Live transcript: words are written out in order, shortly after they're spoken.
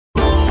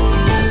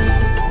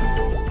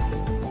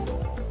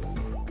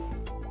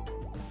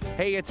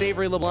Hey, it's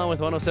Avery LeBlanc with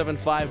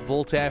 107.5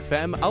 Volt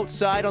FM,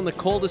 outside on the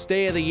coldest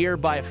day of the year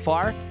by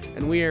far,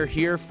 and we are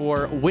here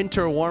for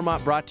winter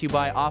warm-up brought to you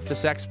by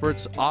Office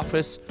Experts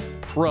Office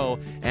Pro,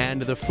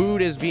 and the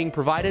food is being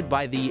provided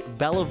by the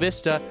Bella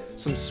Vista,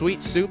 some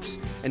sweet soups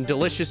and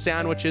delicious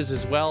sandwiches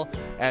as well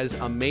as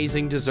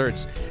amazing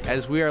desserts,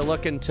 as we are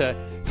looking to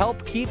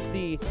help keep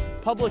the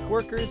public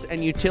workers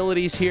and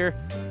utilities here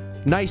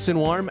nice and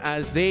warm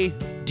as they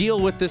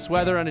deal with this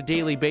weather on a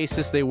daily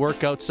basis. They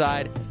work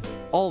outside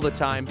all the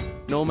time,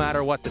 no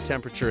matter what the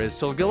temperature is.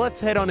 So let's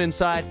head on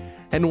inside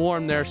and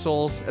warm their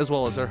souls as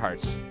well as their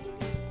hearts.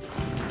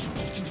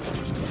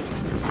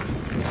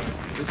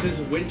 This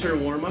is winter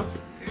warm-up,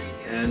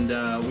 and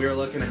we are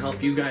looking to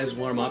help you guys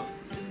warm up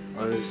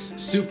on this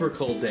super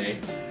cold day.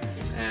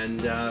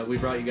 And we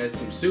brought you guys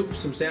some soup,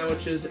 some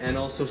sandwiches, and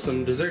also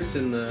some desserts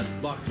in the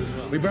box as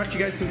well. We brought you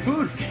guys some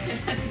food.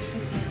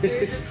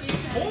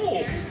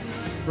 Oh!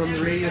 From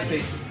the radio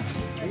station.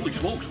 Holy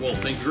smokes, well,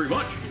 thank you very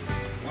much.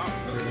 Wow,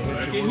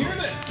 I can hear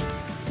that.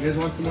 You guys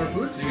want some more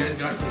food? So you guys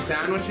got some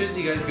sandwiches,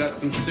 you guys got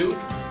some soup,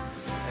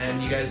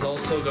 and you guys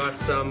also got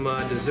some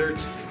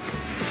dessert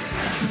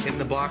in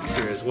the box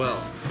here as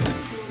well.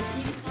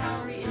 Keep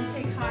calorie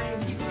intake high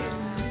and keep getting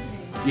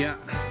more. Yeah.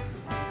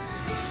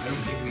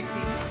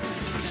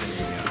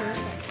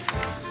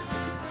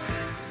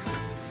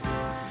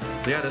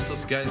 So yeah,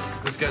 this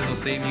guys will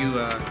save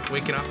you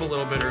waking up a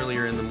little bit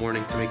earlier in the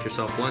morning to make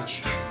yourself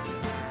lunch.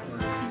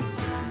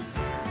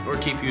 Or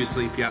keep you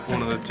asleep, yeah,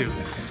 one of the two.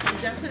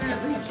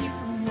 Definitely keep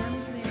them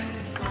warm today.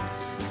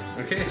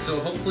 Okay, so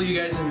hopefully you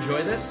guys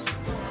enjoy this.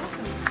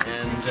 Awesome.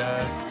 And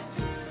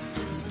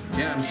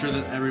yeah, I'm sure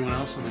that everyone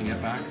else when they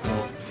get back,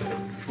 they'll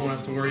won't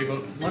have to worry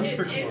about lunch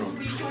for It tomorrow. will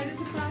be quite a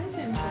surprise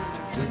in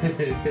Thank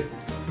you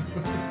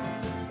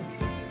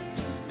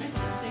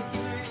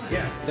very much.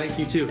 Yeah, thank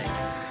you too.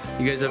 Thanks.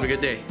 You guys have a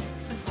good day.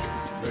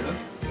 Right on.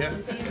 Yeah.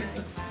 See you.